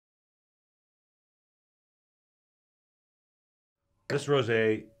This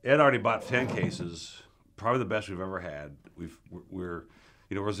rosé, Ed already bought 10 cases. Probably the best we've ever had. We're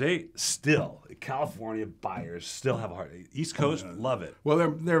rosé still, California buyers still have a heart. East Coast love it. Well,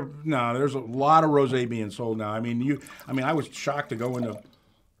 there's a lot of rosé being sold now. I mean, I was shocked to go into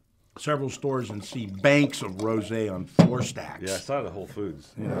several stores and see banks of rosé on floor stacks. Yeah, I saw it at Whole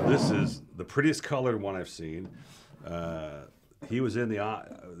Foods. Yeah. This is the prettiest colored one I've seen. He was in the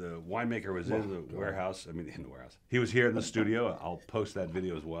winemaker was in the warehouse. I mean, in the warehouse. He was here in the studio. I'll post that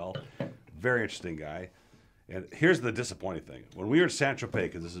video as well. Very interesting guy. And here's the disappointing thing. When we were at Saint-Tropez,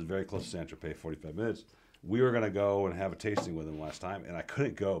 because this is very close to Saint-Tropez, 45 minutes, we were going to go and have a tasting with him last time, and I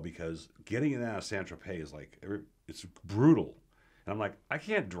couldn't go because getting in and out of Saint-Tropez is like, it's brutal. And I'm like, I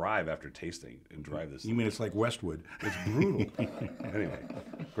can't drive after tasting and drive this. You mean it's like Westwood? It's brutal. Anyway,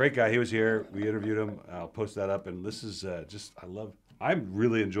 great guy. He was here. We interviewed him. I'll post that up. And this is I'm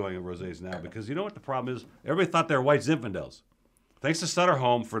really enjoying rosés now because you know what the problem is? Everybody thought they were white Zinfandels. Thanks to Sutter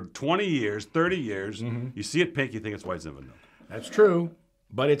Home for 20 years, 30 years, you see it pink, you think it's white Zinfandel. That's true,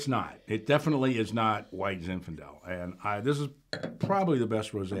 but it's not. It definitely is not white Zinfandel. And this is probably the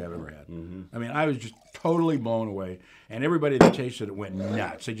best rosé I've ever had. I mean, I was just totally blown away. And everybody that tasted it went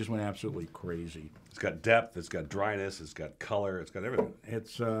nuts. They just went absolutely crazy. It's got depth, it's got dryness, it's got color, it's got everything. And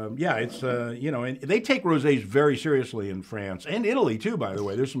they take rosés very seriously in France and Italy too, by the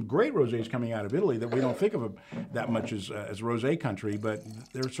way. There's some great rosés coming out of Italy that we don't think of that much as rosé country, but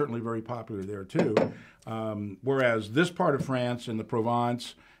they're certainly very popular there too. Whereas this part of France in the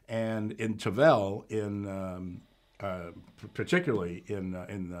Provence and in Tavel, particularly in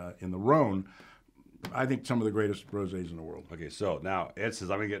the Rhone, I think some of the greatest rosés in the world. Okay, so now Ed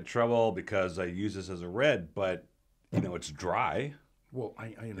says I'm gonna get in trouble because I use this as a red, but it's dry. Well,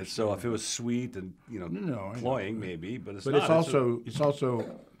 I understand. So if it was sweet and cloying, maybe, but it's not. But it's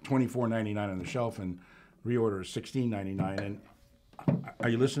also $24.99 on the shelf, and reorder is $16.99. And are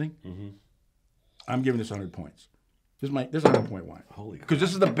you listening? Mm-hmm. I'm giving this 100 points. This is 100-point wine. Holy crap. Because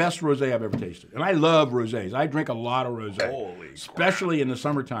this is the best rosé I've ever tasted, and I love rosés. I drink a lot of rosé, Holy especially crap. In the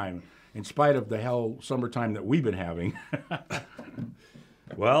summertime. In spite of the hell summertime that we've been having.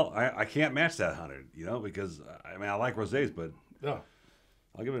 Well, I can't match that 100, because I like rosés, but yeah.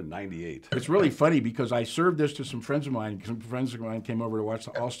 I'll give it a 98. It's really funny because I served this to some friends of mine. Some friends of mine came over to watch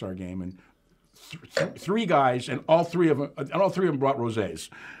the All-Star game, and three guys, and all three of them brought rosés.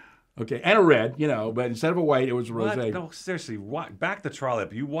 Okay, and a red, but instead of a white, it was a rosé. No, seriously, back the trolley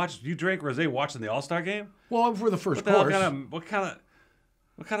up. You drank rosé watching the All-Star game? Well, for the first course.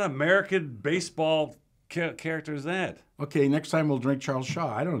 What kind of American baseball character is that? Okay, next time we'll drink Charles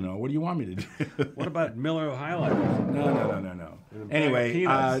Shaw. I don't know. What do you want me to do? What about Miller High Life? No. Anyway,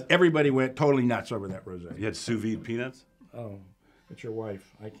 everybody went totally nuts over that rosé. You had sous vide peanuts? Oh, it's your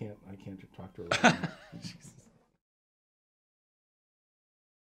wife. I can't talk to her right now.